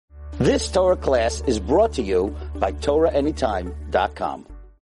This Torah class is brought to you by TorahAnytime.com.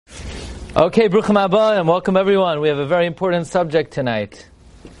 Okay, Bruchim Haba, and welcome everyone. We have a very important subject tonight.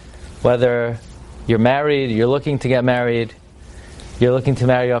 Whether you're married, you're looking to get married, you're looking to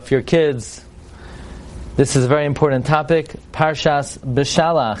marry off your kids, this is a very important topic. Parshas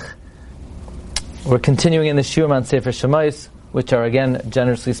Beshalach. We're continuing in the Shiur on Sefer Shemos, which are again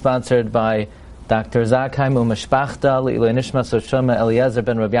generously sponsored by Dr. Zakheim Umashpachta, Le'iloi Nishmas Oshoma Eliezer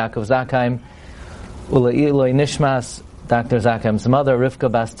ben Rabbi Yaakov Zakheim, Ule'iloi Nishmas, Dr. Zakheim's mother,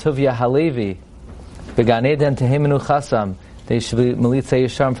 Rivka Bas Tuvia Halevi, Began Eden Tehimenu Chasam. They should be Melitza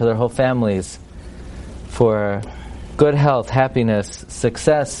Yisharm for their whole families, for good health, happiness,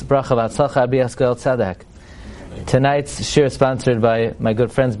 success, Bracha V'Atzlacha B'Yas Goel Tzedek. Tonight's shir is sponsored by my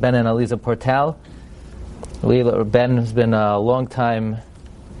good friends Ben and Aliza Portal. Ben has been a long time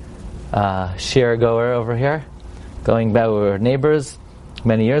shir goer over here, going back, we were neighbors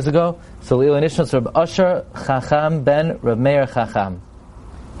many years ago. So Le'iloi Nishmas Reb Asher Chacham ben Reb Meir Chacham,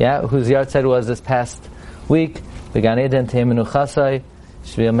 whose yahrzeit was this past week. Began Eden Tehimenu Chasai,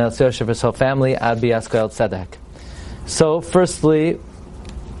 should be a Melitza Yisharm for his whole family, Ad B'Yas Goel Tzedek. So firstly,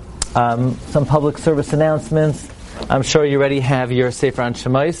 some public service announcements. I'm sure you already have your Sefer on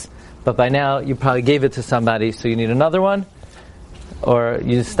Shemos, but by now you probably gave it to somebody, so you need another one, or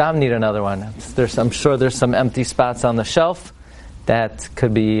you stam need another one. I'm sure there's some empty spots on the shelf that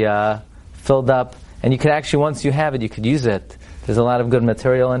could be filled up, and you could actually, once you have it, you could use it. There's a lot of good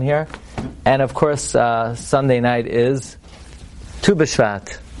material in here. And of course, Sunday night is Tu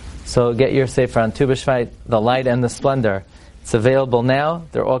B'Shvat. So get your Sefer on Tu B'Shvat, the light and the splendor. It's available now.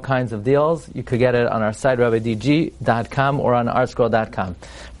 There are all kinds of deals. You could get it on our site, rabbidg.com, or on artscroll.com.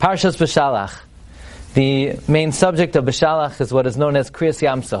 Parshas Beshalach. The main subject of Beshalach is what is known as Kriyas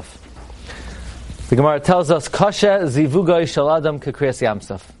Yamsuf. The Gemara tells us, Kasha zivugay shel adam kekriyas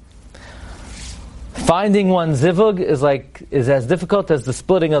Yamsuf. Finding one's zivug is as difficult as the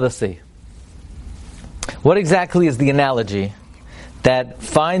splitting of the sea. What exactly is the analogy? That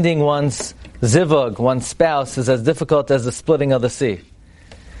finding one's zivug, one's spouse, is as difficult as the splitting of the sea.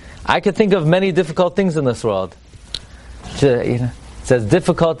 I could think of many difficult things in this world. It's as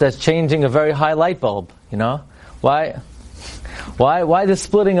difficult as changing a very high light bulb. Why the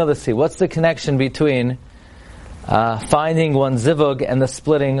splitting of the sea? What's the connection between finding one's zivug and the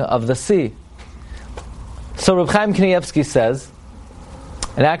splitting of the sea? So Reb Chaim Kanievsky says,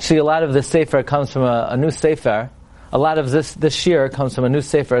 and actually a lot of this sefer comes from a new sefer. A lot of this shir comes from a new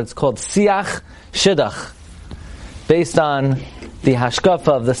sefer. It's called Siach Shidduch, based on the hashkafa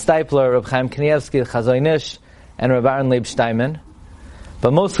of the Stipler, Reb Chaim Kanievsky, Chazon Ish, and Reb Aaron Leib Steinman,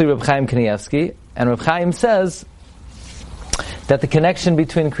 but mostly Reb Chaim Kanievsky. And Reb Chaim says that the connection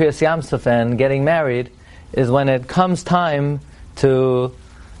between Kriyas Yamsuf and getting married is when it comes time to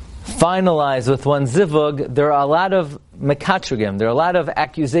finalize with one zivug. There are a lot of mekatrigim, there are a lot of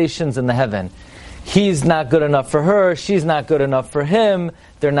accusations in the heaven. He's not good enough for her, she's not good enough for him,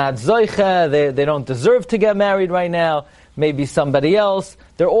 they're not zoicha, they don't deserve to get married right now, maybe somebody else.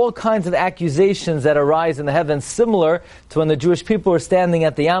 There are all kinds of accusations that arise in the heavens, similar to when the Jewish people were standing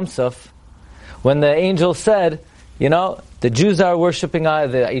at the Yamsuf, when the angel said, the Jews are worshipping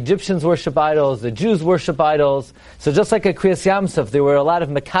idols, the Egyptians worship idols, the Jews worship idols. So just like at Kriyas Yamsuf, there were a lot of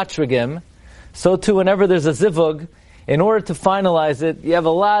mekatrigim, so too whenever there's a zivug, in order to finalize it, you have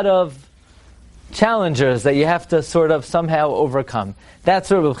a lot of challengers that you have to sort of somehow overcome. That's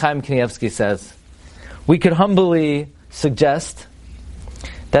what Reb Chaim Kanievsky says. We could humbly suggest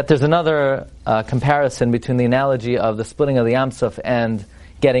that there's another comparison between the analogy of the splitting of the Yamsuf and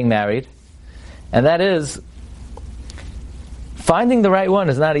getting married, and that is, finding the right one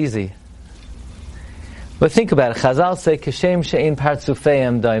is not easy. But think about it. Chazal say, Kishem she'ein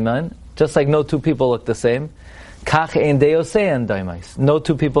partzufeim daiman, just like no two people look the same, kach ein deosein daimais. No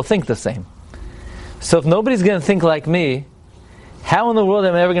two people think the same. So if nobody's going to think like me, how in the world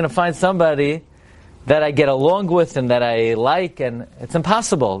am I ever going to find somebody that I get along with and that I like? And it's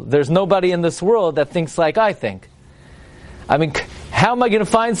impossible. There's nobody in this world that thinks like I think. I mean, how am I going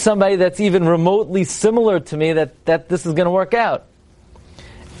to find somebody that's even remotely similar to me that this is going to work out?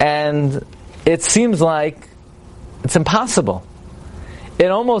 And it seems like it's impossible.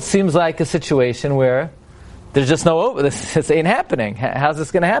 It almost seems like a situation where there's just this ain't happening. How's this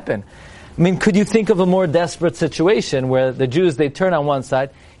going to happen? I mean, could you think of a more desperate situation where the Jews, they turn on one side,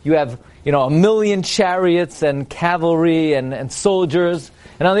 you have, 1,000,000 chariots and cavalry and soldiers,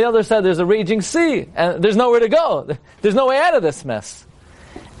 and on the other side there's a raging sea, and there's nowhere to go. There's no way out of this mess.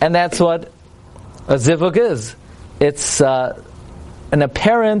 And that's what a zivug is. It's an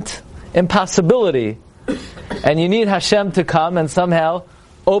apparent impossibility. And you need Hashem to come and somehow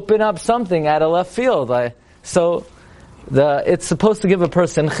open up something out of left field. It's supposed to give a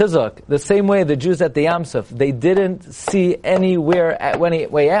person chizuk. The same way the Jews at the Yam Suf, they didn't see anywhere any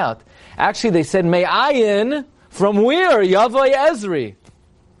way out. Actually, they said, Me'ayin, from where? Yavai Ezri.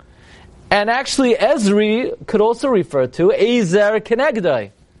 And actually, Ezri could also refer to Ezer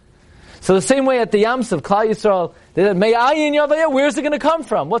Kenegdai. So the same way at the Yam Suf, Klal Yisrael, they said, Me'ayin Yavai, where's it going to come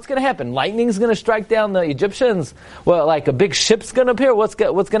from? What's going to happen? Lightning's going to strike down the Egyptians? Well, like a big ship's going to appear? What's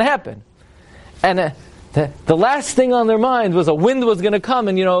going to happen? And the last thing on their mind was a wind was going to come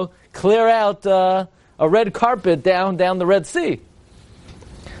and, clear out a red carpet down the Red Sea.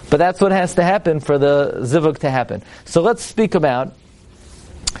 But that's what has to happen for the zivug to happen. So let's speak about,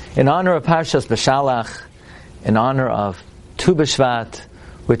 in honor of Parshas Beshalach, in honor of Tu B'Shvat,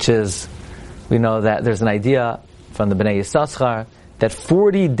 which is, we know that there's an idea from the Bnei Yissaschar that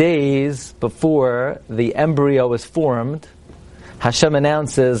 40 days before the embryo was formed, Hashem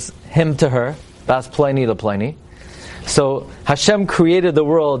announces him to her, Bas Ploni LePloni. So Hashem created the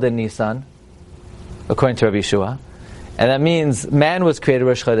world in Nisan, according to Rabbi Yeshua. And that means man was created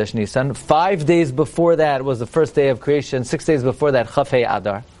Rosh Chodesh Nisan. 5 days before that was the first day of creation. 6 days before that, Chaf Hei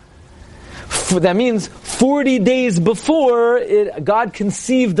Adar. That means 40 days before God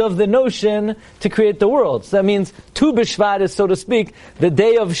conceived of the notion to create the world. So that means Tu B'Shvat is, so to speak, the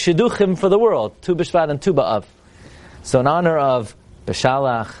day of Shidduchim for the world. Tu B'Shvat and Tu B'Av. So in honor of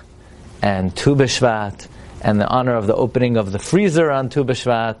Beshalach and Tu B'Shvat, and the honor of the opening of the freezer on Tu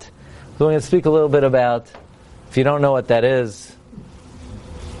B'Shvat, we're going to speak a little bit about, if you don't know what that is,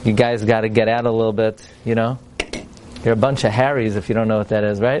 you guys got to get out a little bit, You're a bunch of Harrys if you don't know what that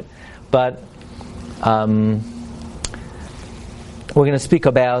is, right? But we're going to speak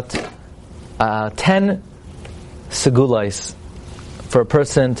about 10 segulais for a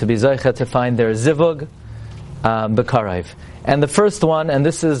person to be zoicha to find their zivug b'karayv. And the first one, and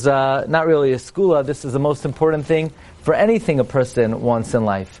this is not really a skula, this is the most important thing for anything a person wants in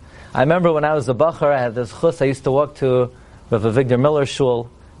life. I remember when I was a bachar, I had this chus, I used to walk to Rav Avigdor Miller Shul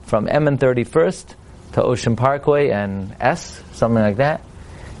from M and 31st to Ocean Parkway and S, something like that.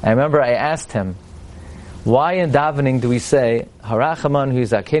 I remember I asked him, why in davening do we say, Harachaman hu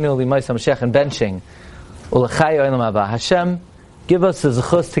zakenu limaisam shech and benching, ulechai olam haba, Hashem, give us the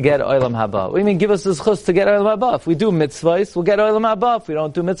zechus to get olam haba. What do you mean, give us the zechus to get olam haba? If we do mitzvahs, we'll get olam haba. If we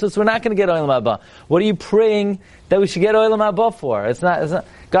don't do mitzvahs, we're not going to get olam haba. What are you praying that we should get olam haba for? It's not.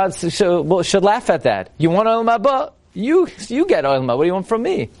 God should laugh at that. You want olam haba? You get olam haba. What do you want from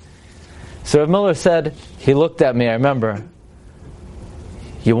me? So Rav Miller said, he looked at me, I remember,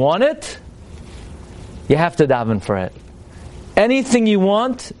 you want it? You have to daven for it. Anything you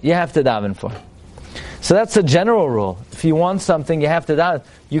want, you have to daven for. So that's a general rule. If you want something, you have to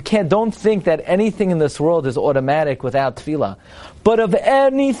daven. Don't think that anything in this world is automatic without tefillah. But of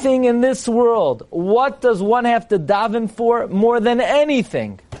anything in this world, what does one have to daven for more than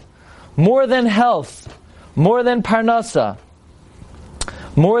anything? More than health, more than parnasa,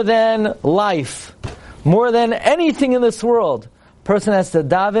 more than life, more than anything in this world, person has to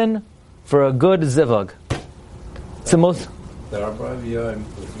daven for a good zivug. It's the most. There are Yom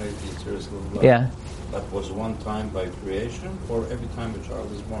with maybe Jerusalem. Yeah. That was one time by creation, or every time a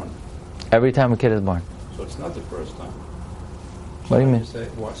child is born? Every time a kid is born. So it's not the first time. What do you mean? So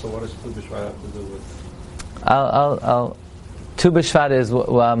what does Tu B'Shvat have to do with? Tu B'Shvat is the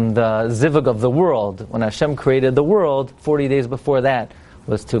zivug of the world. When Hashem created the world, 40 days before that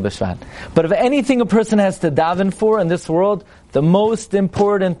was Tu B'Shvat. But if anything a person has to daven for in this world, the most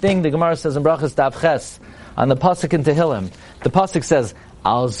important thing, the Gemara says in Brachas Daf Ches, on the pasuk in Tehillim, the pasuk says,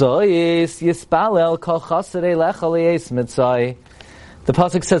 Al zois yispalel kol chaserei lecha liyes mitzai. The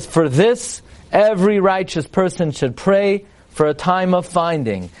pasuk says, for this, every righteous person should pray for a time of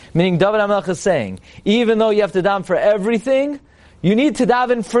finding. Meaning, David HaMelech is saying, even though you have to daven for everything, you need to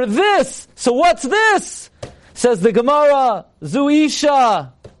daven for this. So what's this? Says the Gemara, Zu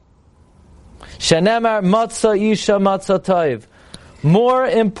Isha. Shenemar matzah Isha matzah toiv. More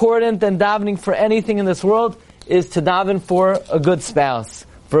important than davening for anything in this world is to daven for a good spouse,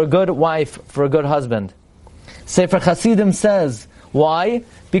 for a good wife, for a good husband. Sefer Hasidim says, why?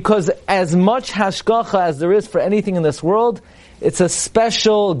 Because as much hashgacha as there is for anything in this world, it's a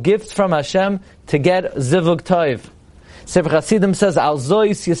special gift from Hashem to get zivug toiv. Sefer Hasidim says, Al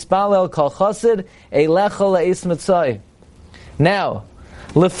zois yispalel kol chasid eilecha le'es mitzay. Now,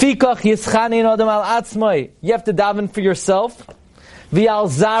 lefikach yischanin adam al atzmai. You have to daven for yourself. V'al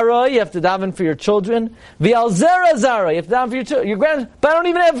zara, you have to daven for your children. V'al zera zara, you have to daven for your children. Your but I don't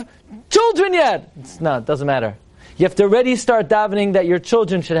even have children yet. It doesn't matter. You have to already start davening that your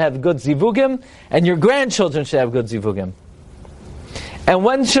children should have good zivugim, and your grandchildren should have good zivugim. And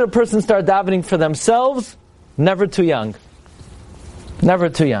when should a person start davening for themselves? Never too young. Never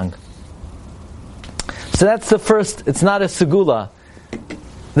too young. So that's the first. It's not a segula.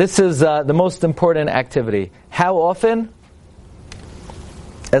 This is the most important activity. How often?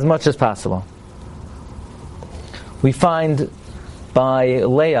 As much as possible. We find by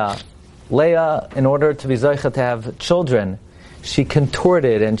Leah, in order to be zoicha to have children, she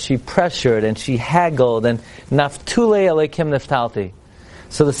contorted and she pressured and she haggled and naftule alekim niftalti.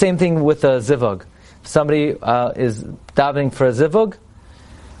 So the same thing with a zivug. If somebody is davening for a zivug,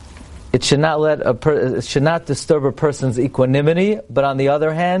 it should not disturb a person's equanimity. But on the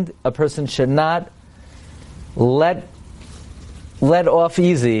other hand, a person should not let off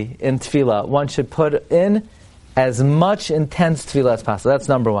easy in tefillah. One should put in as much intense tefillah as possible. That's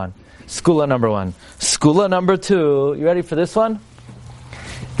number one. Skula number one. Skula number two. You ready for this one?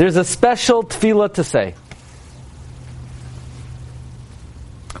 There's a special tefillah to say.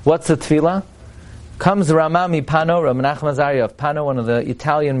 What's the tefillah? Comes Rama Mipano, Rav Menachem Azaria of Pano, one of the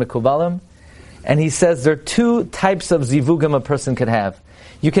Italian Mekubalim, and he says there are two types of zivugim a person could have.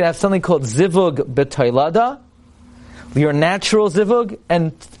 You can have something called zivug b'toilada, your natural zivug,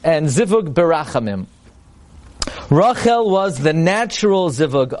 and zivug berachamim. Rachel was the natural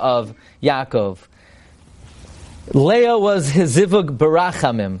zivug of Yaakov. Leah was his zivug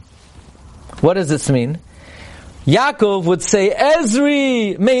berachamim. What does this mean? Yaakov would say,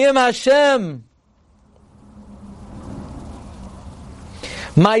 Ezri me'im Hashem.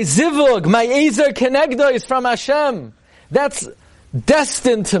 My zivug, my ezer kenegdo is from Hashem. That's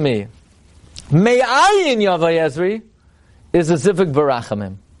destined to me. Me'ayin Yavai Ezri is a zivug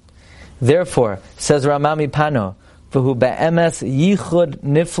berachamim. Therefore, says Ramami Pano, v'hu be'emes yichud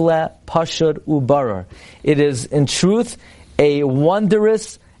nifle pashud ubarar. It is in truth a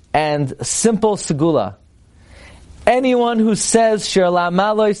wondrous and simple segula. Anyone who says Shir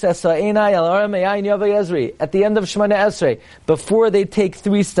Lamalois Esa'enai El Aram E'ayin Yavai Ezri at the end of Shemona Esrei, before they take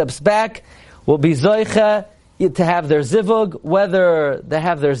 3 steps back, will be zoicha to have their zivug, whether they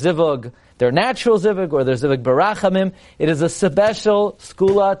have their zivug, their natural zivug, or their zivug barachamim. It is a special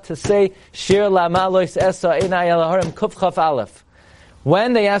skula to say Shir Lamalois Esa'enai El Aram Kuf Chaf Aleph.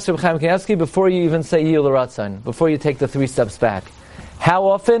 When they ask Reb Chaim Kanievsky, before you even say Yil Ratzon, before you take the 3 steps back. How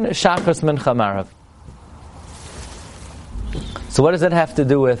often? Shachris Mincha Marav. So what does that have to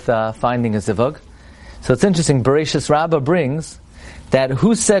do with finding a zivug? So it's interesting. Bereshis Rabbah brings that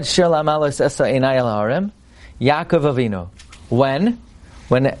who said Shir Lamalos Esa Einai El Harem? Yaakov Avinu.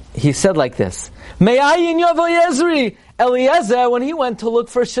 When he said like this, Me'ayin Yavai Ezri. Eliezer, when he went to look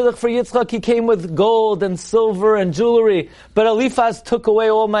for shidduch for Yitzchak, he came with gold and silver and jewelry. But Eliphaz took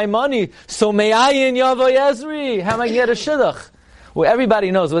away all my money. So Me'ayin Yavai Ezri. How am I going to get a shidduch? Well,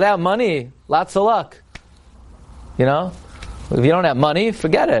 everybody knows without money, lots of luck. You know? If you don't have money,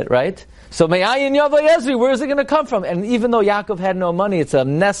 forget it, right? So Me'ayin Yavai Ezri, where is it going to come from? And even though Yaakov had no money, it's a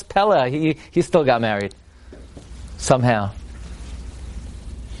Nes Pella, he still got married. Somehow.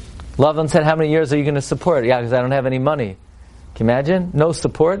 Lavan said, how many years are you going to support? Yeah, because I don't have any money. Can you imagine? No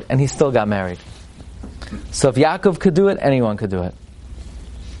support, and he still got married. So if Yaakov could do it, anyone could do it.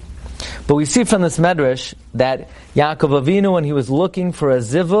 But we see from this medrash that Yaakov Avinu, when he was looking for a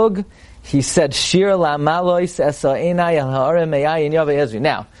zivug, he said, Shir Lamalois Esa'enai El Ha'arem Me'ayin Yavai Ezri.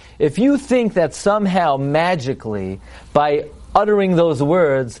 Now, if you think that somehow magically, by uttering those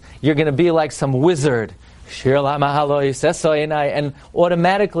words, you're going to be like some wizard, Shir Lamalois Esa'enai, and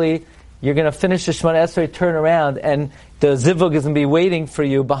automatically you're going to finish the Shemona Esrei, turn around, and the zivug is going to be waiting for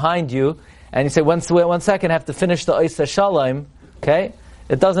you, behind you, and you say, wait 1 second, I have to finish the Oisa Shalom, okay?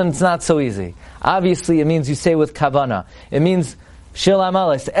 It's not so easy. Obviously, it means you say with kavana. It means, Shir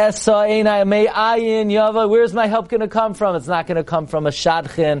Lamalos, Esa'enai Me'ayin Yava. Where's my help going to come from? It's not going to come from a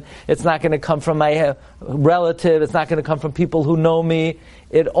shadchan. It's not going to come from my relative. It's not going to come from people who know me.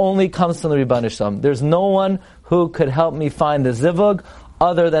 It only comes from the Rebbeinu Shalom. There's no one who could help me find the zivug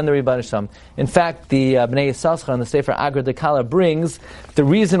other than the Rebbeinu Shalom. In fact, the Bnei Yissaschar on the Sefer Agra Dekala brings the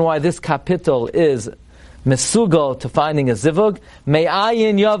reason why this kapitel is mesugo to finding a zivug.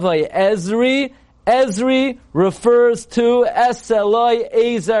 Me'ayin Yavai Ezri. Ezri refers to Eseloi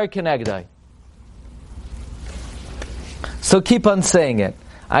Ezer Kenegdai. So keep on saying it.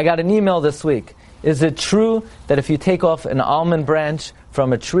 I got an email this week. Is it true that if you take off an almond branch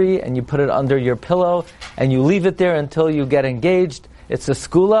from a tree and you put it under your pillow and you leave it there until you get engaged, it's a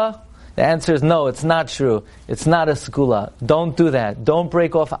skula? The answer is no, it's not true. It's not a skula. Don't do that. Don't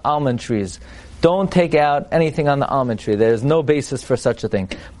break off almond trees. Don't take out anything on the almond tree. There is no basis for such a thing.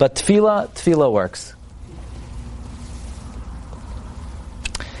 But tefillah works.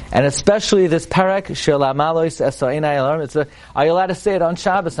 And especially this parak, Shel Amalois Esoinai Alarm. Are you allowed to say it on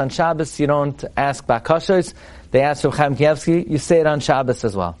Shabbos? On Shabbos, you don't ask Bakashos. They ask Reb Chaim Kanievsky. You say it on Shabbos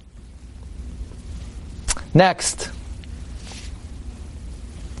as well. Next.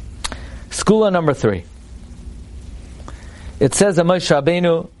 Skula number 3. It says that Moshe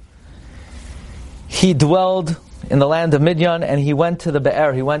Rabbeinu, he dwelled in the land of Midian and he went to the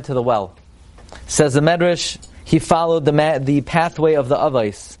Be'er, he went to the well. Says the Medrash, he followed the pathway of the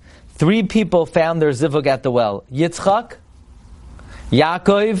Avos. 3 people found their zivug at the well. Yitzchak,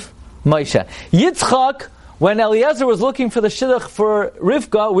 Yaakov, Moshe. Yitzchak, when Eliezer was looking for the shidduch for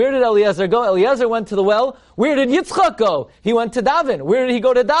Rivka, where did Eliezer go? Eliezer went to the well. Where did Yitzchak go? He went to Davin. Where did he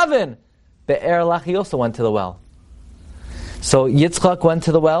go to Davin? Be'er Lachi also went to the well. So Yitzchak went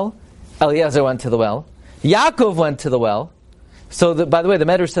to the well, Eliezer went to the well, Yaakov went to the well. So by the way, the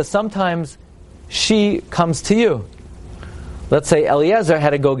Medrash says sometimes she comes to you. Let's say Eliezer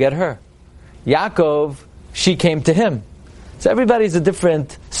had to go get her. Yaakov, she came to him. So everybody's a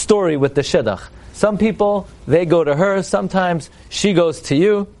different story with the shidduch. Some people, they go to her, sometimes she goes to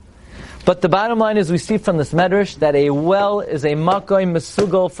you. But the bottom line is we see from this Medrash that a well is a makoy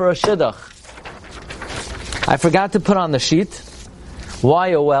mesugol for a shidduch. I forgot to put on the sheet. Why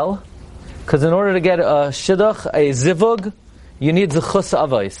a well? Because in order to get a shidduch, a zivug, you need zechus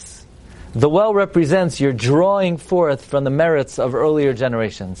avos. The well represents you're drawing forth from the merits of earlier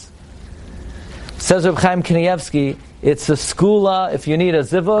generations. Says Reb Chaim Kanievsky, it's a skula, if you need a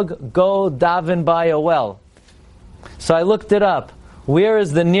zivug, go daven by a well. So I looked it up. Where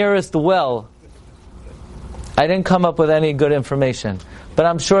is the nearest well? I didn't come up with any good information. But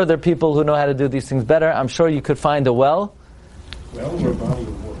I'm sure there are people who know how to do these things better. I'm sure you could find a well. Well or body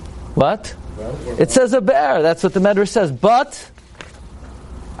of water? What? Well or it says a be'er. That's what the Medrash says. But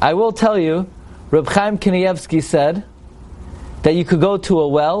I will tell you, Reb Chaim Kanievsky said that you could go to a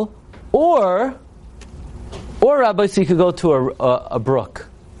well, or Rabbi, so you could go to a brook,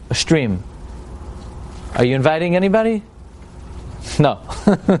 a stream. Are you inviting anybody? No.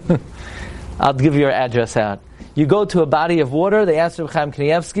 I'll give your address out. You go to a body of water. They asked Reb Chaim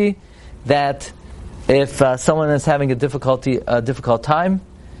Kanievsky that if someone is having a difficult time,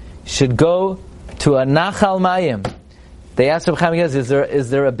 should go to a Nachal Mayim. They asked Reb Chaim Kanievsky, is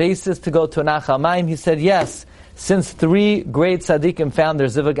there a basis to go to a Nachal Mayim? He said yes. Since 3 great tzaddikim found their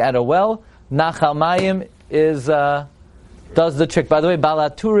zivug at a well, Nachal Mayim does the trick. By the way,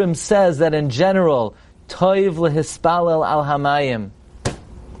 Balaturim says that in general, Toiv lehispalel al hamayim.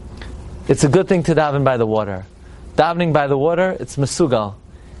 It's a good thing to daven by the water. Davening by the water, it's mesugal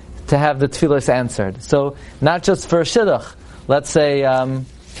to have the tefillos answered. So not just for a shidduch. Let's say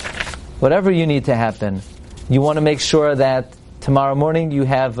whatever you need to happen, you want to make sure that tomorrow morning you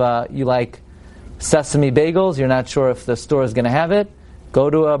have you like sesame bagels. You're not sure if the store is going to have it. Go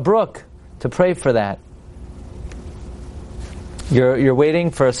to a brook to pray for that. You're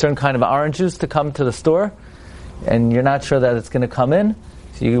waiting for a certain kind of orange juice to come to the store, and you're not sure that it's going to come in.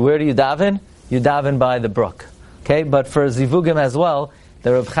 So where do you daven? You daven by the brook. Okay, but for zivugim as well,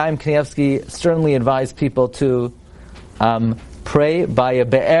 the Reb Chaim Kanievsky certainly advised people to pray by a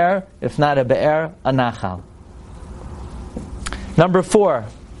be'er, if not a be'er, a nachal. Number 4,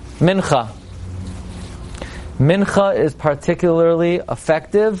 mincha. Mincha is particularly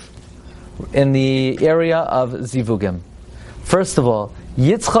effective in the area of zivugim. First of all,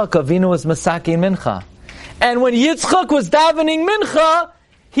 Yitzchak Avinu was masakin mincha. And when Yitzchak was davening mincha,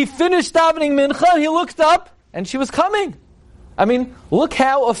 he finished davening mincha, he looked up, and she was coming. I mean, look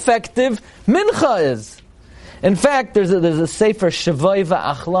how effective mincha is. In fact, there's a sefer Shavai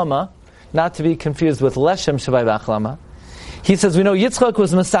V'Achlama, not to be confused with Leshem Shavai V'Achlama. He says, we know Yitzchak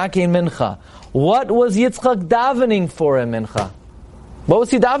was masakin mincha. What was Yitzchak davening for in mincha? What was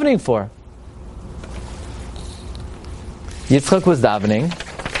he davening for? Yitzchak was davening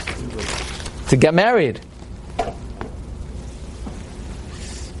to get married.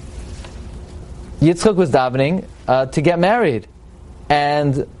 Yitzchak was davening to get married.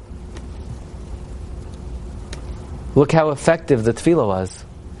 And look how effective the tefillah was.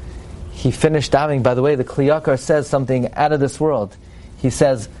 He finished davening. By the way, the Kli Yakar says something out of this world. He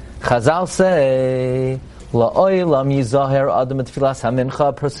says, Chazal say, La'olam yizaher adam tefillas ha-mincha.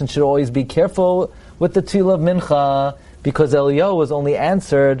 A person should always be careful with the tefillah of mincha, because Eliyahu was only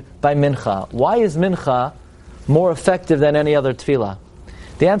answered by mincha. Why is mincha more effective than any other tefillah?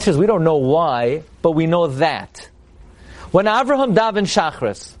 The answer is we don't know why, but we know that. When Avraham davened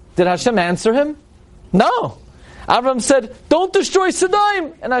Shachris, did Hashem answer him? No. Avraham said, don't destroy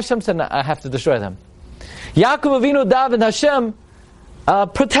Sodom. And Hashem said, no, I have to destroy them. Yaakov Avinu davened, Hashem,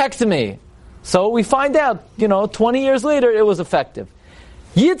 protect me. So we find out, 20 years later, it was effective.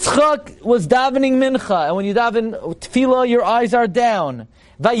 Yitzchak was davening mincha, and when you daven tefillah, your eyes are down.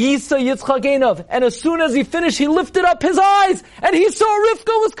 Vayisa Yitzchak Einav, and as soon as he finished, he lifted up his eyes, and he saw Rivka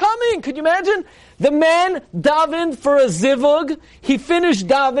was coming. Could you imagine? The man davened for a zivug, he finished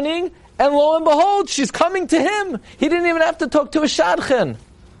davening, and lo and behold, she's coming to him. He didn't even have to talk to a shadchan.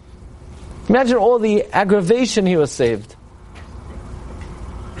 Imagine all the aggravation he was saved.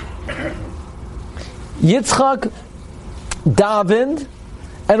 Yitzchak davened,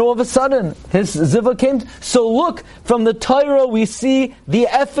 and all of a sudden, his zivug came. So look, from the Torah we see the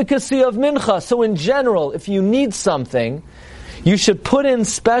efficacy of mincha. So in general, if you need something, you should put in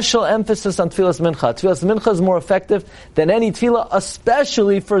special emphasis on tefillas mincha. Tefillas mincha is more effective than any tefillah,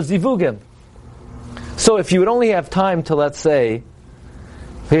 especially for zivugim. So if you would only have time to, let's say,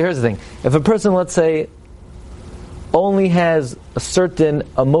 here's the thing. If a person, let's say, only has a certain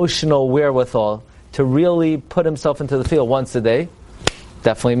emotional wherewithal to really put himself into the field once a day,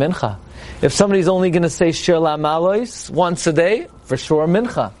 definitely mincha. If somebody's only going to say shir la'malois once a day, for sure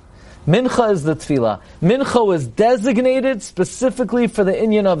mincha. Mincha is the tefillah. Mincha was designated specifically for the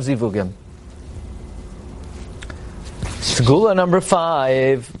inyan of zivugim. Segula number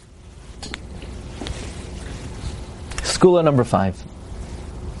 5. Segula number 5.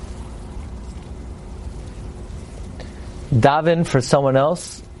 Daven for someone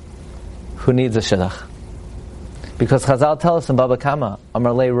else who needs a shidduch. Because Chazal tell us in Baba Kama,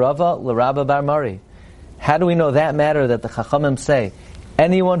 Amar le Rava l'Rabba bar Mari. How do we know that matter that the Chachamim say,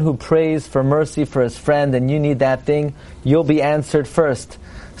 anyone who prays for mercy for his friend and you need that thing, you'll be answered first.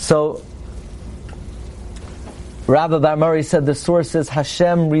 So, Rabba bar Mari said the source is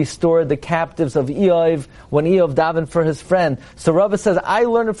Hashem restored the captives of Eov when Eov davened for his friend. So Rabba says, I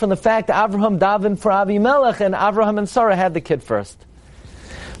learned it from the fact that Avraham davened for Avimelech and Avraham and Sarah had the kid first.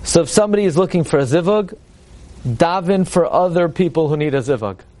 So if somebody is looking for a zivug, daven for other people who need a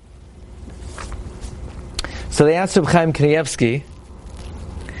zivug. So they asked Reb Chaim Kanievsky,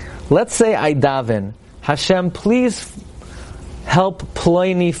 let's say I daven, Hashem, please help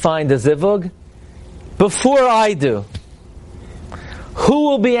Ploini find a zivug before I do. Who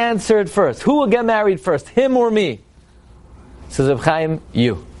will be answered first? Who will get married first? Him or me? Says Reb Chaim,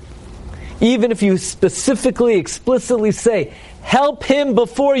 you. Even if you specifically, explicitly say, help him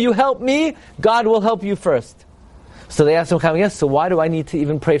before you help me, God will help you first. So they asked him, yes, so why do I need to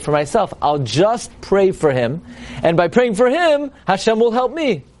even pray for myself? I'll just pray for him, and by praying for him, Hashem will help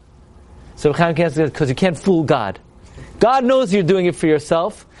me. So because you can't fool God. God knows you're doing it for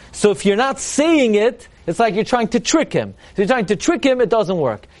yourself, so if you're not saying it, it's like you're trying to trick him. If you're trying to trick him, it doesn't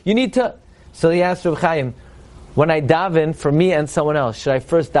work. You need to... So he asked Reb Chaim, when I daven for me and someone else, should I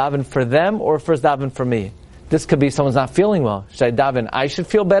first daven for them or first daven for me? This could be someone's not feeling well. Should I daven, I should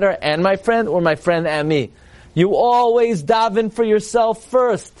feel better and my friend, or my friend and me? You always daven for yourself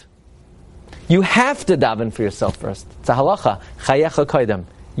first. You have to daven for yourself first. It's a halacha. Chayecha koydem.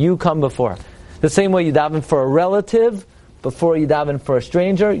 You come before. The same way you daven for a relative, before you daven for a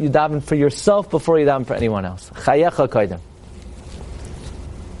stranger, you daven for yourself before you daven for anyone else. Chayecha koydem.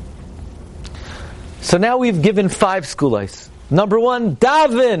 So now we've given 5 skulais. Number 1,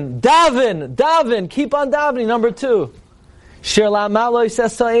 daven, daven, daven. Keep on davening. Number 2, shir la'malois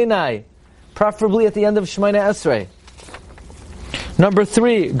esa'enai. Preferably at the end of Shemoneh Esrei. Number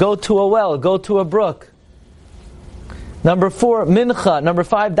 3, go to a well, go to a brook. Number 4, mincha. Number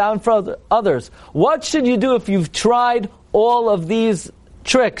 5, daven for others. What should you do if you've tried all of these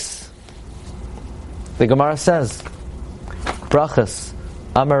tricks? The Gemara says, brachas,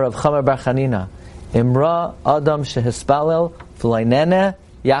 Amar Rav Chama bar Chanina, Imra Adam shehispalel v'lainene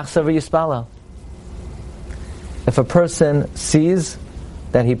yachsav yispalel. If a person sees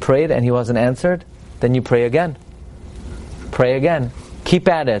that he prayed and he wasn't answered, then you pray again. Pray again. Keep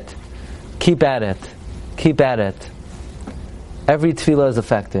at it. Keep at it. Keep at it. Every tefillah is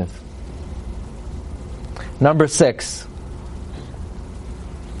effective. Number 6.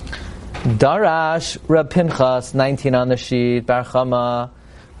 Darash Reb Pinchas, 19 on the sheet, Bar Chama,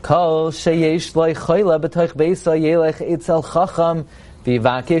 Kol sheyesh loy choyle b'toich beisa yelech etzel chacham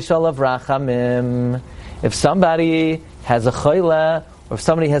v'yivakesh alav rachamim. If somebody has a choyle, or if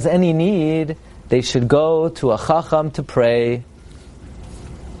somebody has any need, they should go to a chacham to pray.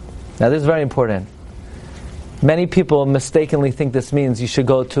 Now this is very important. Many people mistakenly think this means you should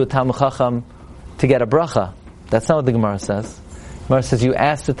go to a Talmid Chacham to get a bracha. That's not what the Gemara says. The Gemara says you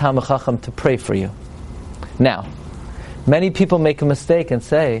ask the Talmid Chacham to pray for you. Now, many people make a mistake and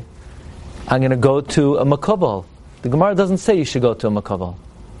say, I'm going to go to a makubal. The Gemara doesn't say you should go to a makubal.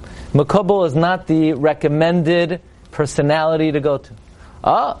 Makubal is not the recommended personality to go to.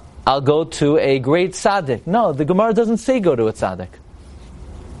 I'll go to a great tzaddik. No, the Gemara doesn't say go to a tzaddik.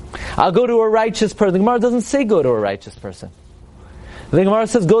 I'll go to a righteous person. The Gemara doesn't say go to a righteous person. The Gemara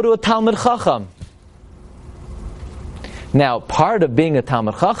says go to a Talmid Chacham. Now, part of being a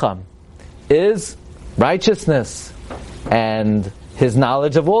Talmid Chacham is righteousness and his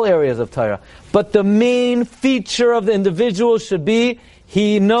knowledge of all areas of Torah. But the main feature of the individual should be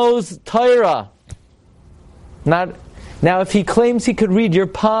he knows Torah. Now, if he claims he could read your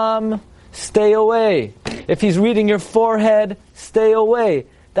palm, stay away. If he's reading your forehead, stay away.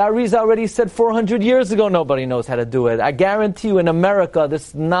 The Arizal already said 400 years ago nobody knows how to do it. I guarantee you in America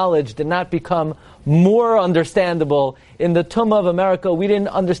this knowledge did not become more understandable. In the Tumah of America, we didn't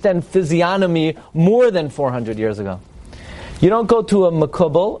understand physiognomy more than 400 years ago. You don't go to a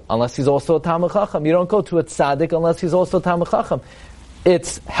Makubal unless he's also a Talmid Chacham. You don't go to a Tzaddik unless he's also a Talmid Chacham.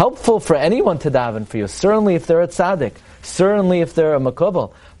 It's helpful for anyone to daven for you. Certainly if they're a Tzaddik. Certainly if they're a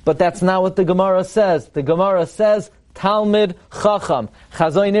Makubal. But that's not what the Gemara says. The Gemara says Talmid Chacham.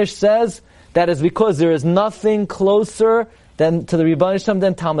 Chazon Ish says that is because there is nothing closer than to the Rebbeinu Shem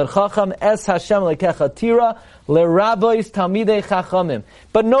than Talmid Chacham. Es Hashem lekecha tira lerabois talmidei chachamim.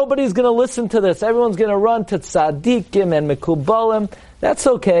 But nobody's going to listen to this. Everyone's going to run to tzaddikim and mekubalim. That's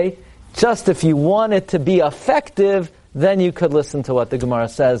okay. Just if you want it to be effective, then you could listen to what the Gemara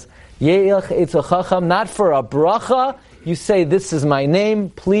says. Ye'ilch etzel chacham, not for a bracha. You say, this is my name.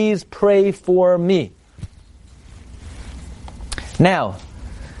 Please pray for me. Now,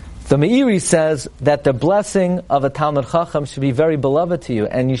 the Meiri says that the blessing of a Talmid Chacham should be very beloved to you,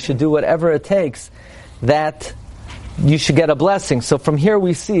 and you should do whatever it takes that you should get a blessing. So from here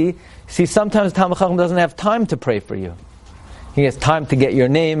we see sometimes Talmid Chacham doesn't have time to pray for you. He has time to get your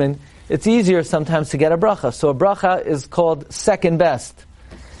name, and it's easier sometimes to get a bracha. So a bracha is called second best.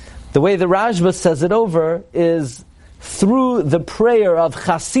 The way the Rashba says it over is through the prayer of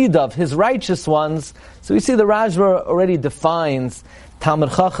Chasidav, his righteous ones. So we see the Rashba already defines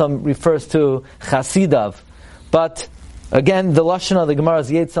Talmid Chacham refers to Chasidav. But again, the Lashon of the Gemara is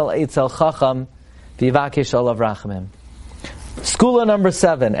Yetzel Eitzel Chacham V'yivakesh Olav Rachamim. Segula number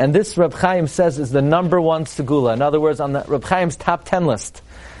 7, and this Reb Chaim says is the number 1 segula. In other words, on the Reb Chaim's top 10 list,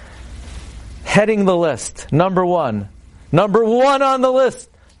 heading the list, number 1 on the list.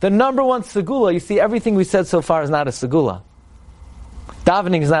 The number 1 segula, you see, everything we said so far is not a segula.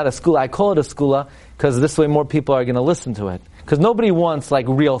 Davening is not a segula. I call it a segula because this way more people are going to listen to it. Because nobody wants like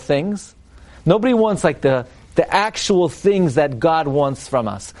real things. Nobody wants like the actual things that God wants from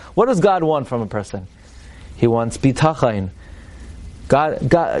us. What does God want from a person? He wants bitachon.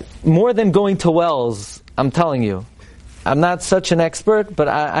 God, more than going to wells, I'm telling you. I'm not such an expert, but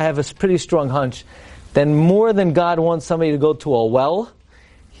I have a pretty strong hunch. Then more than God wants somebody to go to a well,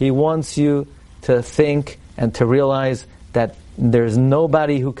 He wants you to think and to realize that there's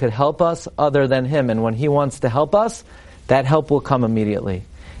nobody who could help us other than Him. And when He wants to help us, that help will come immediately.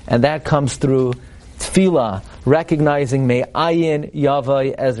 And that comes through tefillah, recognizing Me'ayin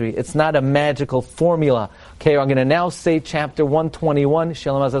Yavai Ezri. It's not a magical formula. Okay, I'm going to now say chapter 121.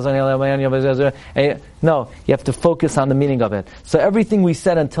 No, you have to focus on the meaning of it. So everything we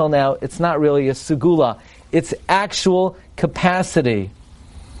said until now, it's not really a segula. It's actual capacity.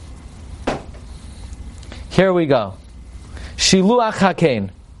 Here we go. Shiluach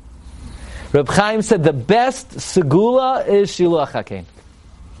Hakein. Reb Chaim said the best segula is Shiluach Hakein.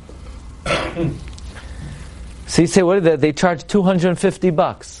 So you say, what did they charge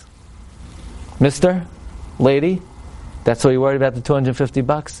 $250? Mister, lady, that's what you're worried about, the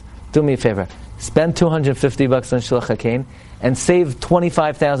 $250? Do me a favor. Spend $250 on Shiluach Hakein and save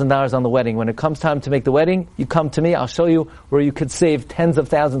 $25,000 on the wedding. When it comes time to make the wedding, you come to me, I'll show you where you could save tens of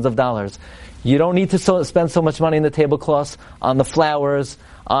thousands of dollars. You don't need to spend so much money on the tablecloths, on the flowers,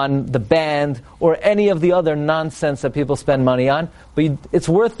 on the band, or any of the other nonsense that people spend money on. But it's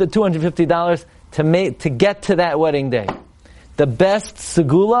worth the $250 to get to that wedding day. The best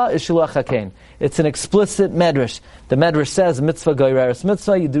segula is Shiluach Hakein. It's an explicit medrash. The medrash says, mitzvah goyreres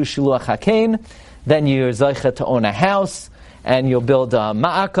mitzvah, you do Shiluach Hakein, then you're zeicha to own a house, and you'll build a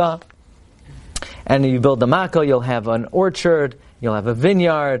ma'aka, and you build the ma'aka, you'll have an orchard, you'll have a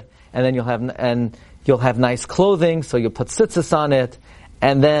vineyard, and then you'll have nice clothing, so you'll put tzitzis on it,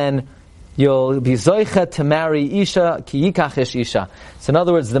 and then you'll be zoicha to marry isha ki yikach ish isha. So in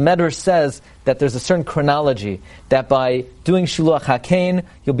other words, the Medrash says that there's a certain chronology that by doing Shiluach Hakein,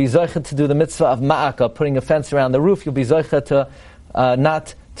 you'll be zoicha to do the mitzvah of ma'aka, putting a fence around the roof. You'll be zoicha to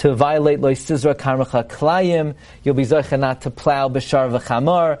not to violate lo sizra karmecha klayim. You'll be zoicha not to plow b'shar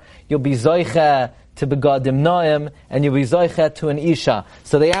v'chamar. You'll be zoicha to begadim noim, and you'll be zoicha to an isha.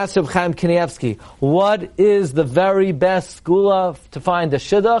 So they asked Reb Chaim Kanievsky, what is the very best segula to find a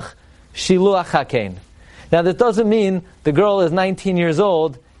shidduch? Shiluach Hakein. Now that doesn't mean the girl is 19 years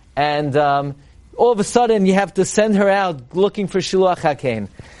old and all of a sudden you have to send her out looking for Shiluach HaKain.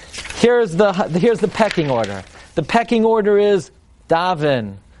 Here's the pecking order. The pecking order is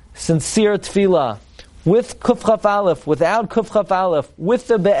daven, sincere tefillah, with Kuf Chaf Aleph, without Kuf Chaf Aleph, with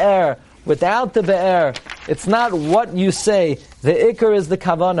the be'er, without the be'er. It's not what you say. The ikar is the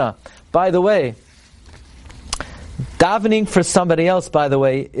kavana. By the way, davening for somebody else, by the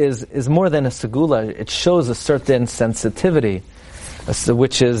way, is more than a segula. It shows a certain sensitivity,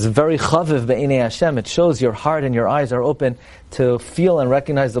 which is very chaviv be'inei Hashem. It shows your heart and your eyes are open to feel and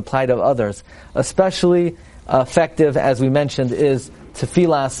recognize the plight of others. Especially effective, as we mentioned, is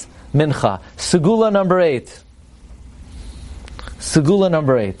tefillas mincha. Segula number 8. Segula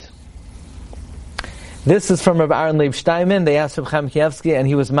number 8. This is from Rabbi Aaron Leib Steinman. They asked Rabbi Chaim Kanievsky, and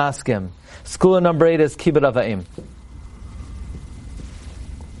he was maskim. Segula number 8 is kibbut avayim.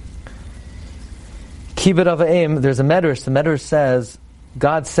 Kibbut avayim. There's a medrash. The medrash says,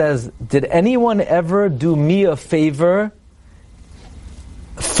 God says, did anyone ever do me a favor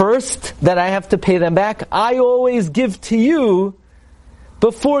first that I have to pay them back? I always give to you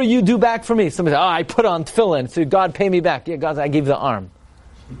before you do back for me. Somebody says, I put on tefillin, so God pay me back. Yeah, God, I gave you the arm.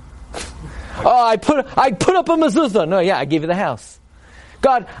 I put up a mezuzah. No, yeah, I gave you the house.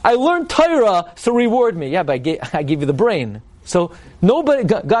 God, I learned Torah, so reward me. Yeah, but I gave you the brain. So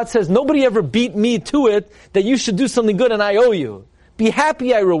God says, nobody ever beat me to it that you should do something good and I owe you. Be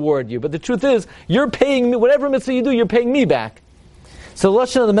happy I reward you. But the truth is, you're paying me, whatever mitzvah you do, you're paying me back. So the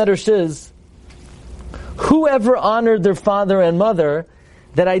lashon of the medrash is, whoever honored their father and mother,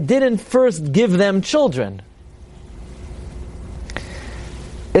 that I didn't first give them children.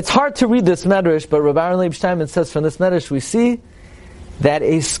 It's hard to read this medrash, but Rabbi Aaron Leib Steinman says from this medrash we see that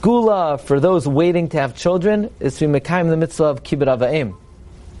a skula for those waiting to have children is to be mekayim the mitzvah of kibbut avayim.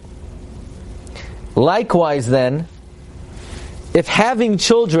 Likewise then, if having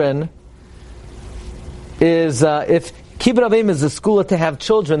children is, if kibbut avayim is a skula to have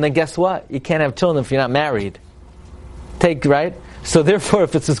children, then guess what? You can't have children if you're not married. Right? So therefore,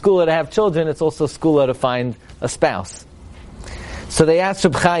 if it's a skula to have children, it's also a skula to find a spouse. So they asked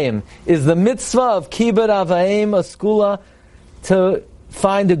Reb Chaim, is the mitzvah of kibbut avayim a skula to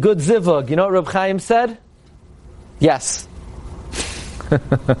find a good zivug? You know what Reb Chaim said? Yes.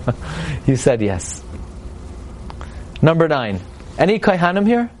 He said yes. Number 9. Any kohanim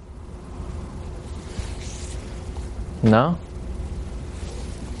here? No?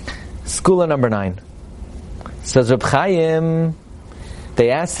 Skula number 9. Says Reb Chaim, they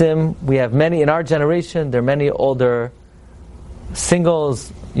asked him, we have many, in our generation, there are many older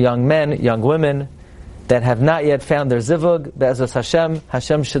singles, young men, young women, that have not yet found their zivug. Be'ezus Hashem,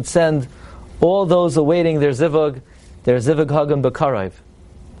 Hashem should send all those awaiting their zivug hagam b'karayv.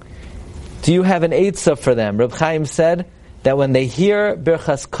 Do you have an eitzah for them? Reb Chaim said that when they hear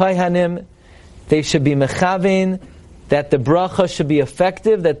Birchas Kohanim, they should be mechavin, that the bracha should be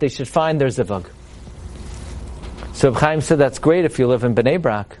effective, that they should find their zivug. So Reb Chaim said that's great if you live in Bnei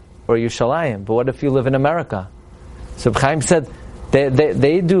Brak or Yerushalayim, but what if you live in America? So Reb Chaim said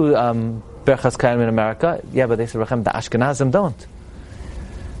they do Birchas Kohanim in America. Yeah, but they said, Reb Chaim, the Ashkenazim don't.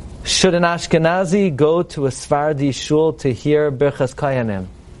 Should an Ashkenazi go to a Sephardi shul to hear Birchas Kohanim?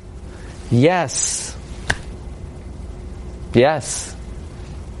 Yes. Yes.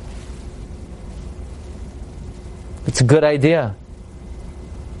 It's a good idea.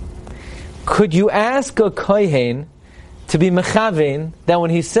 Could you ask a kohen to be mechavin that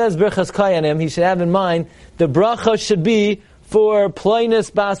when he says Birchas Kohanim, he should have in mind the bracha should be for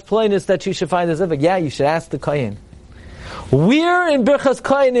ploinus bas ploinus that she should find the zivug? Yeah, you should ask the kohen. Where in Birchas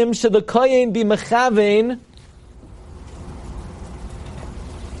Kohanim should the kohen be mechavin?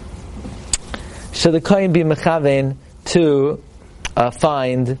 Should the kohen be mechavin to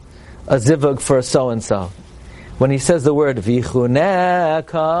find a zivug for so and so? When he says the word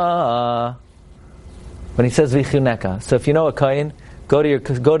vichuneka, when he says vichuneka, so if you know a kohen, go to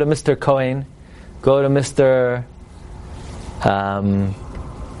Mr. Cohen, go to Mr.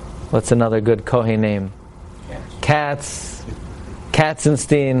 What's another good kohen name?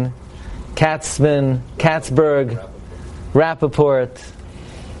 Katzenstein, Katzman, Katzberg, Rappaport,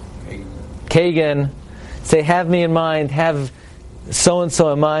 Kagan. Say, have me in mind, have so and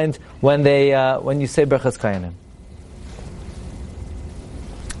so in mind when you say Birchas Kohanim.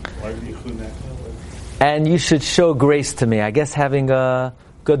 And you should show grace to me. I guess having a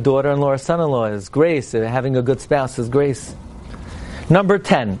good daughter-in-law or son-in-law is grace. Having a good spouse is grace. Number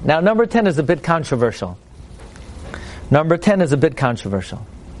 10. Now, number 10 is a bit controversial. Rav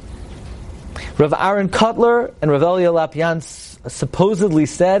Aaron Kotler and Rav Elia Lapian supposedly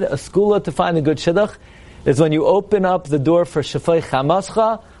said a skula to find a good shidduch is when you open up the door for Shafei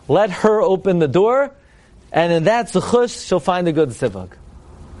Chamascha let her open the door, and in that zuchush, she'll find a good zivug.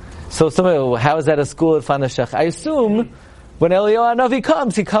 So somebody, well, how is that a school at Fanashach? I assume when Eliyahu Hanavi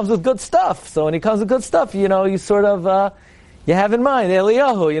comes, he comes with good stuff. So when he comes with good stuff, you sort of, you have in mind,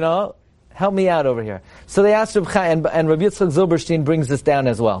 Eliyahu, help me out over here. So they asked Reb Chaim, and Rabbi Yitzchak Zilberstein brings this down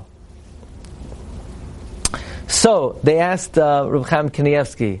as well. So they asked Reb Chaim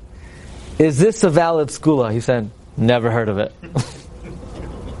Kanievsky, is this a valid skula? He said, never heard of it.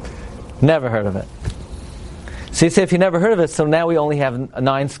 Never heard of it. So you say, if you never heard of it, so now we only have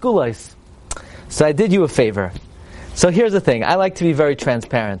 9 skulas. So I did you a favor. So here's the thing. I like to be very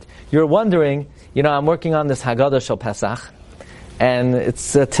transparent. You're wondering, I'm working on this Haggadah Shel Pesach, and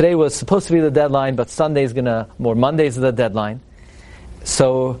it's today was supposed to be the deadline, but Monday's the deadline.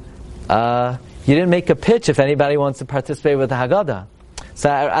 So you didn't make a pitch if anybody wants to participate with the Haggadah. So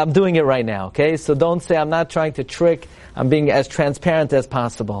I'm doing it right now, okay? So don't say I'm not trying to trick. I'm being as transparent as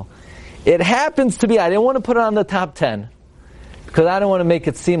possible. It happens to be, I didn't want to put it on the top 10, because I don't want to make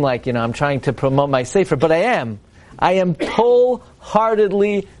it seem like, I'm trying to promote my sefer, but I am. I am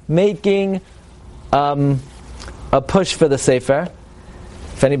wholeheartedly making a push for the sefer.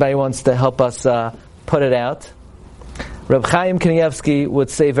 If anybody wants to help us put it out. Reb Chaim Kanievsky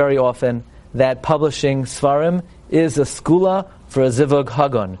would say very often that publishing Svarim is a skula for a zivug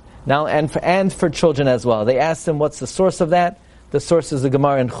hagon. Now, and for children as well. They asked him, what's the source of that? The source is the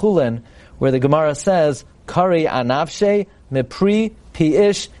Gemara in Chulin, where the Gemara says, Kari anavshe mepri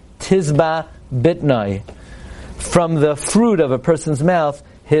pi'ish tizba bitnai. From the fruit of a person's mouth,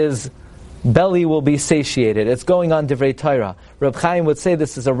 his belly will be satiated. It's going on Divrei Torah. Reb Chaim would say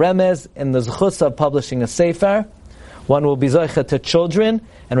this is a remez in the zchus of publishing a sefer. One will be zoicha to children.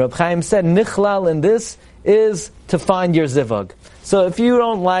 And Reb Chaim said, nichlal in this is to find your zivug. So if you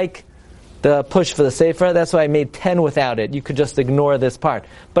don't like the push for the sefer, that's why I made 10 without it. You could just ignore this part.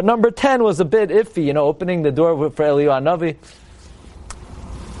 But number 10 was a bit iffy, opening the door for Eliyahu Hanavi.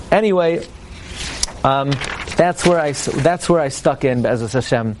 Anyway, that's where I stuck in, Be'ezus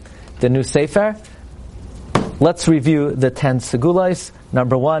Hashem, the new sefer. Let's review the 10 segulais.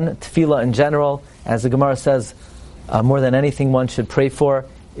 Number 1, tefillah in general, as the Gemara says, more than anything one should pray for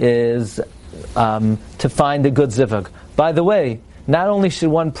is to find a good zivug. By the way, not only should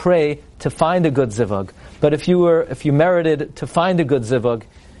one pray to find a good zivug, but if you merited to find a good zivug,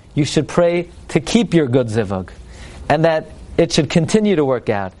 you should pray to keep your good zivug, and that it should continue to work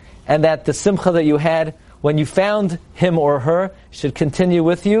out, and that the simcha that you had when you found him or her should continue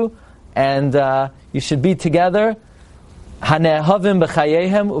with you, and you should be together. It's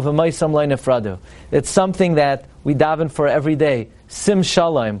something that we daven for every day. Sim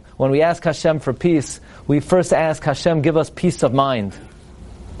shalom. When we ask Hashem for peace, we first ask Hashem, give us peace of mind.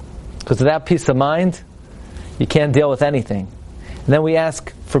 Because without peace of mind, you can't deal with anything. And then we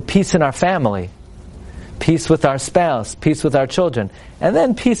ask for peace in our family, peace with our spouse, peace with our children, and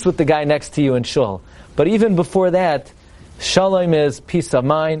then peace with the guy next to you in shul. But even before that, shalom is peace of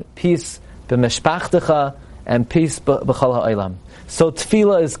mind, peace b'meshpachtecha, and peace b'chol ha'olam. So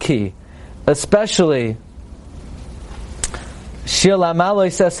tefillah is key, especially Shir Lamaloi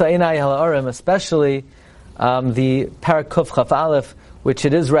Sesa Einai Ha'orim, especially the Parak Kuf Chaf Aleph, which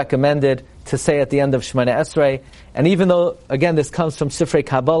it is recommended to say at the end of Shemona Esrei. And even though, again, this comes from Sifrei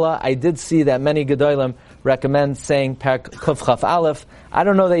Kabbalah, I did see that many Gedolim recommend saying Parak Kuf Chaf Aleph. I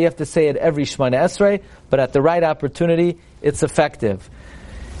don't know that you have to say it every Shemona Esrei, but at the right opportunity, it's effective.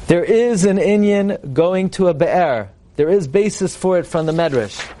 There is an inyan going to a be'er. There is basis for it from the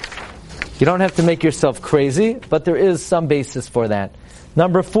Medrash. You don't have to make yourself crazy, but there is some basis for that.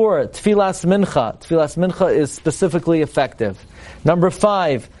 Number 4, Tfilas Mincha. Tfilas Mincha is specifically effective. Number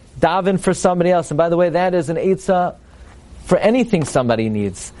 5, daven for somebody else. And by the way, that is an eitzah for anything somebody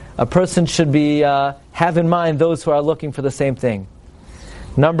needs. A person should be have in mind those who are looking for the same thing.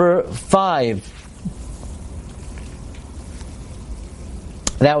 Number 5.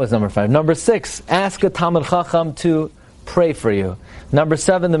 That was number 5. Number 6, ask a Talmid Chacham to pray for you. Number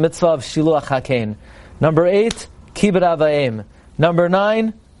 7, the mitzvah of Shiluach HaKein. Number 8, Kibbud Avayim. Number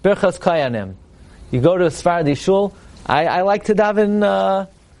 9, Birchas Kayanim. You go to a Sephardi shul. I like to daven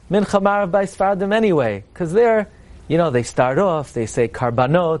Mincha Marav by Sephardim anyway, because there, they start off, they say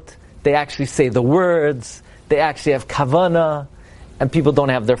Karbanot, they actually say the words, they actually have Kavana, and people don't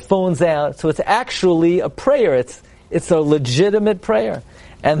have their phones out. So it's actually a prayer. It's a legitimate prayer.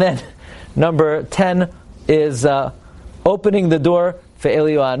 And then number 10 is opening the door for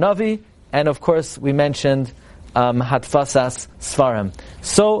Eliyahu Hanavi, and of course we mentioned Hatfasas Svarim.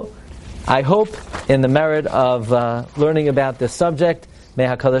 So I hope in the merit of learning about this subject, may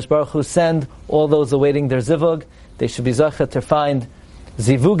HaKadosh Baruch Hu send all those awaiting their zivug. They should be zocheh to find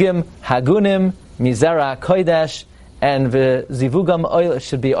zivugim hagunim mizera kodesh, and the zivugam oil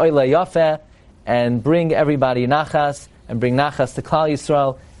should be oila yafeh, and bring everybody nachas, and bring nachas to Klal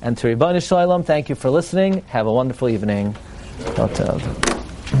Yisrael and to Ribono Shel Olam. Thank you for listening. Have a wonderful evening.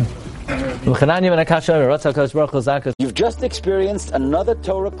 You've just experienced another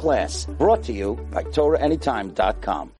Torah class brought to you by TorahAnytime.com.